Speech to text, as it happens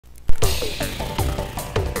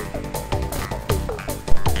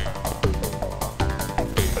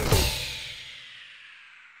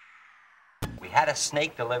a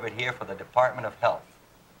snake delivered here for the Department of Health.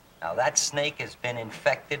 Now, that snake has been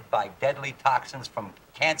infected by deadly toxins from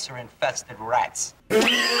cancer-infested rats.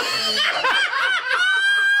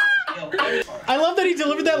 I love that he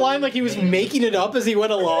delivered that line like he was making it up as he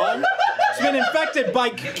went along. It's been infected by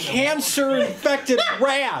cancer-infected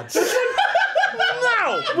rats.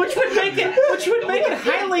 No! Which would make it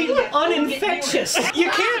highly uninfectious. You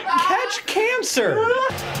can't catch cancer.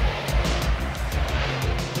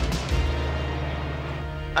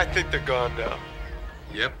 I think they're gone now.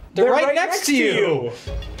 Yep. They're right next to you.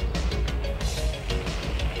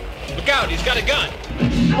 Look out, he's got a gun.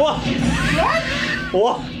 What?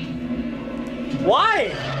 What?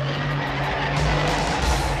 Why?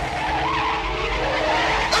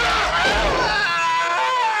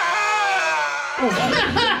 Oh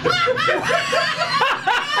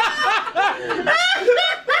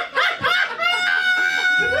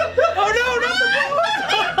no, not the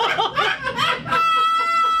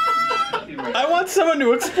I want someone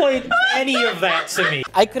to explain any of that to me.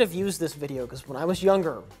 I could have used this video because when I was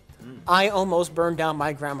younger, I almost burned down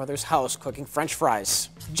my grandmother's house cooking French fries.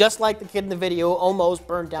 Just like the kid in the video almost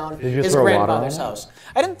burned down his grandmother's house.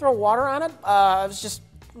 I didn't throw water on it. It was just,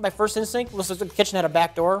 my first instinct was the kitchen had a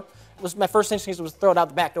back door. My first instinct was to throw it out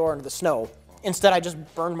the back door into the snow. Instead, I just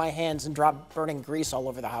burned my hands and dropped burning grease all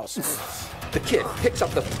over the house. The kid picks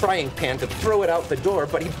up the frying pan to throw it out the door,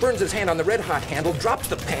 but he burns his hand on the red hot handle, drops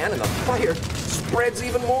the pan, and the fire spreads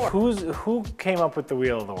even more. Who came up with the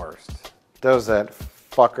wheel of the worst? That was that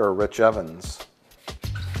fucker, Rich Evans.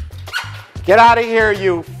 Get out of here,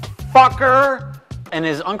 you fucker! And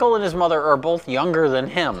his uncle and his mother are both younger than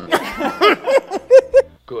him.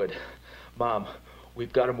 Good. Mom,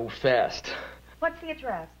 we've got to move fast. What's the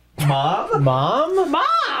address? Mom? Mom?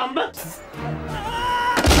 Mom!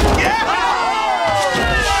 Yeah!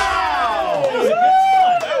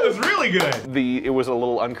 That was really good. It was a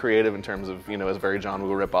little uncreative in terms of, you know, it was very John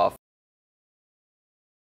Woo ripoff.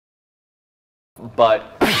 But.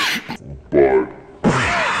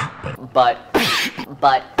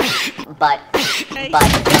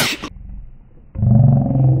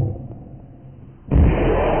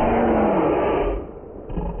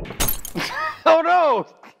 Oh no!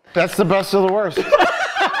 That's the best of the worst.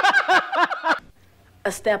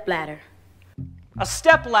 A stepladder. A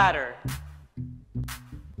stepladder.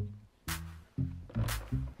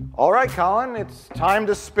 All right, Colin, it's time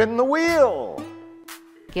to spin the wheel.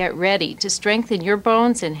 Get ready to strengthen your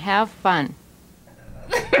bones and have fun.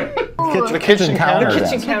 The kitchen counter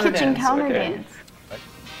dance.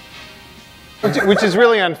 Which is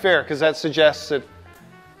really unfair, because that suggests that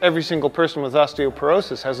every single person with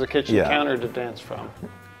osteoporosis has a kitchen counter to dance from.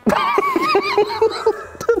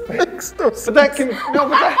 Makes no sense. But that can, no, but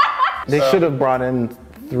that... They should have brought in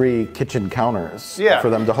 3 kitchen counters for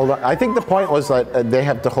them to hold on. I think the point was that they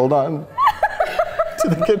have to hold on to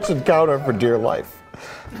the kitchen counter for dear life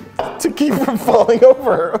to keep from falling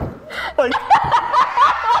over. Like,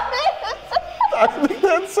 I think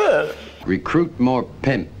that's it. Recruit more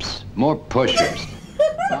pimps, more pushers.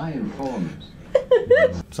 Buy informers.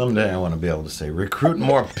 Someday I want to be able to say, recruit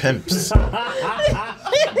more pimps.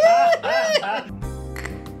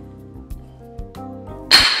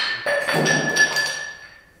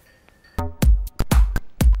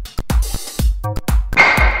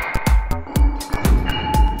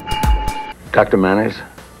 Dr. Mayonnaise,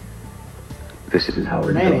 this is how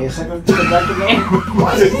we're doing.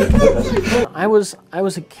 I was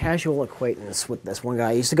a casual acquaintance with this one guy.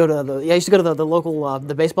 I used to go to the local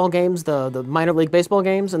the baseball games, the minor league baseball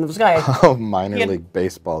games, and there was a guy. Oh, minor league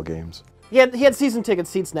baseball games. He had season ticket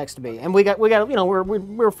seats next to me, and we got you know we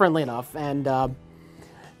were friendly enough, and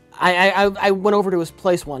I went over to his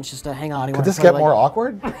place once just to hang out. Could this get more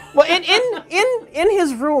awkward? Well, in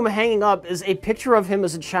his room hanging up is a picture of him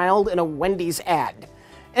as a child in a Wendy's ad.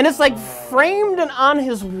 And it's like framed and on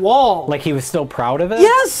his wall. Like he was still proud of it?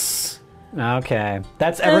 Yes! Okay.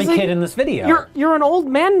 That's every kid in this video. You're an old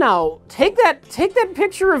man now. Take that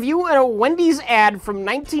picture of you in a Wendy's ad from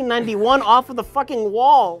 1991 off of the fucking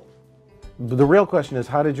wall. The real question is,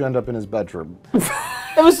 how did you end up in his bedroom?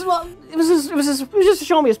 It was just to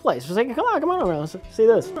show me his place. It was like, come on over, let's see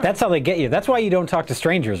this. That's how they get you. That's why you don't talk to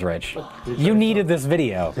strangers, Rich. You needed this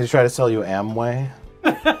video. Did he try to sell you Amway?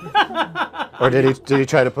 Or did he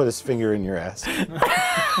try to put his finger in your ass?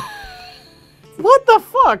 What the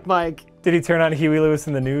fuck, Mike? Did he turn on Huey Lewis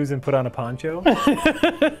in the News and put on a poncho?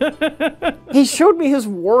 He showed me his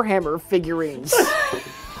Warhammer figurines.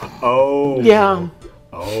 Oh. Yeah.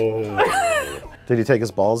 Oh. Did he take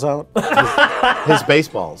his balls out? His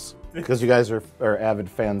baseballs. Because you guys are avid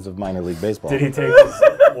fans of minor league baseball. Did he take his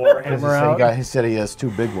He said he has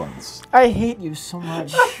 2 big ones. I hate you so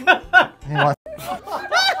much. He wants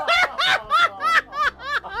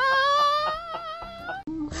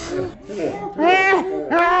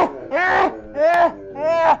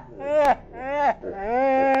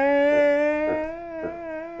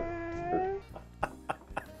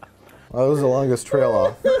Well, that was the longest trail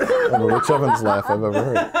off of a Rich Evans laugh I've ever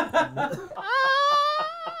heard.